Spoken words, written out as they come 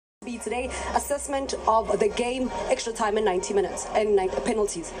be today. Assessment of the game, extra time in 90 minutes, and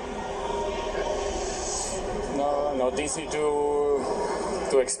penalties. No, not easy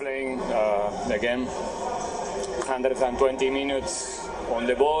to explain the game. 120 minutes on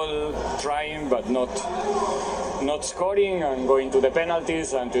the ball, trying but not scoring and going to the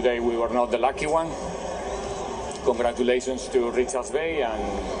penalties, and today we were not the lucky one. Congratulations to Richards Bay,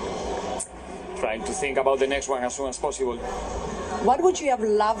 and trying to think about the next one as soon as possible. What would you have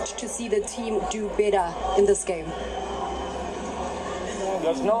loved to see the team do better in this game?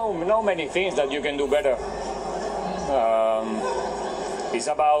 There's no many things that you can do better. It's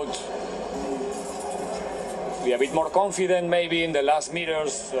about be a bit more confident maybe in the last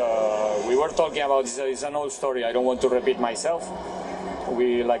meters. We were talking about this, it's an old story. I don't want to repeat myself.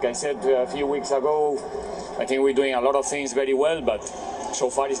 Like I said a few weeks ago, I think we're doing a lot of things very well, but so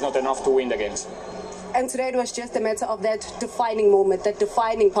far it's not enough to win the games. And today it was just a matter of that defining moment, that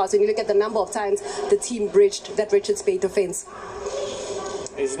defining pass. When you look at the number of times the team bridged that Richards Bay defense.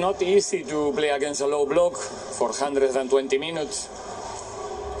 It's not easy to play against a low block for 120 minutes.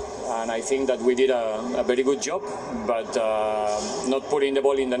 And I think that we did a very good job, but not putting the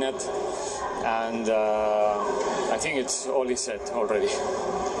ball in the net. And I think it's all is set already.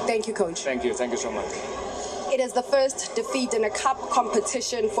 Thank you, Coach. Thank you so much. It is the first defeat in a cup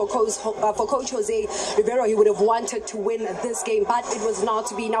competition for Coach Jose Riveiro. He would have wanted to win this game, but it was not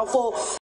to be. Now for